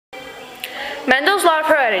Mendel's law of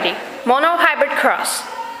heredity, Monohybrid Cross.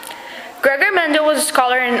 Gregor Mendel was a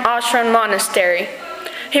scholar in an Austrian monastery.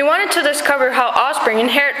 He wanted to discover how offspring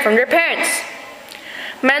inherit from their parents.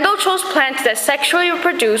 Mendel chose plants that sexually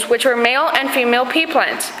reproduce, which were male and female pea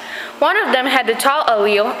plants. One of them had the tall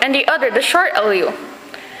allele and the other the short allele.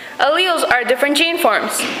 Alleles are different gene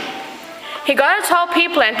forms. He got a tall pea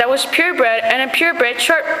plant that was purebred and a purebred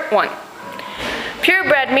short one.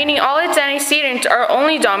 Purebred meaning all its antecedents are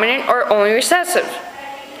only dominant or only recessive.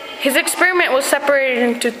 His experiment was separated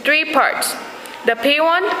into 3 parts: the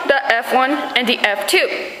P1, the F1, and the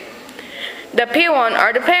F2. The P1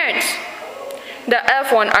 are the parents. The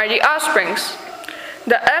F1 are the offsprings.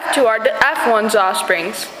 The F2 are the F1's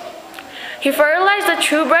offsprings. He fertilized the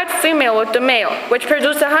truebred female with the male, which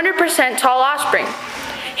produced 100% tall offspring.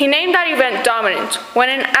 He named that event dominance, when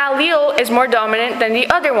an allele is more dominant than the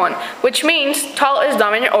other one, which means tall is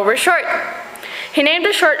dominant over short. He named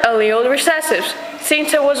the short allele recessive,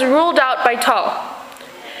 since it was ruled out by tall.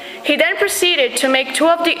 He then proceeded to make 2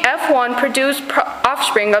 of the F1 produce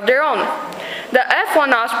offspring of their own. The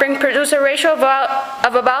F1 offspring produce a ratio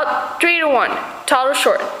of about 3:1, tall to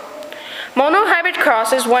short. Monohybrid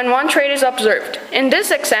cross is when one trait is observed. In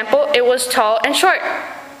this example, it was tall and short.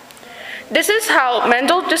 This is how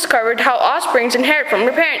Mendel discovered how offsprings inherit from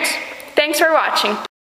their parents. Thanks for watching.